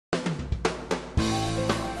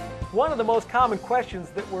One of the most common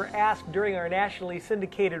questions that were asked during our nationally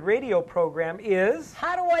syndicated radio program is,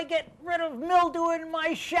 how do I get rid of mildew in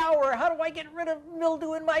my shower? How do I get rid of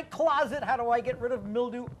mildew in my closet? How do I get rid of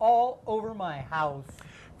mildew all over my house?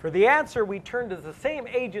 For the answer, we turned to the same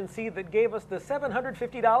agency that gave us the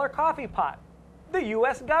 $750 coffee pot, the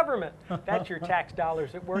U.S. government. That's your tax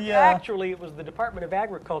dollars at work. Yeah. Actually, it was the Department of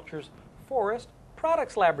Agriculture's Forest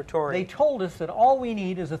Products Laboratory. They told us that all we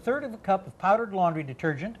need is 1/3 of a cup of powdered laundry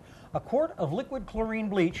detergent, 1 quart of liquid chlorine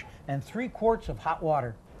bleach, and 3 quarts of hot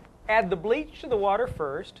water. Add the bleach to the water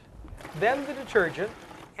first, then the detergent,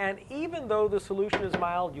 and even though the solution is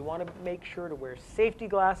mild, you want to make sure to wear safety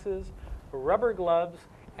glasses, rubber gloves,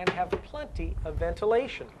 and have plenty of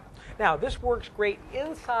ventilation. Now, this works great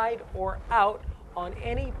inside or out on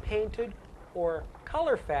any painted or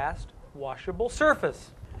color-fast washable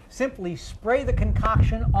surface. Simply spray the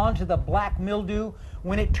concoction onto the black mildew.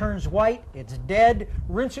 When it turns white, it's dead.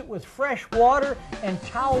 Rinse it with fresh water and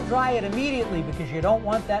towel dry it immediately because you don't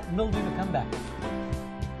want that mildew to come back.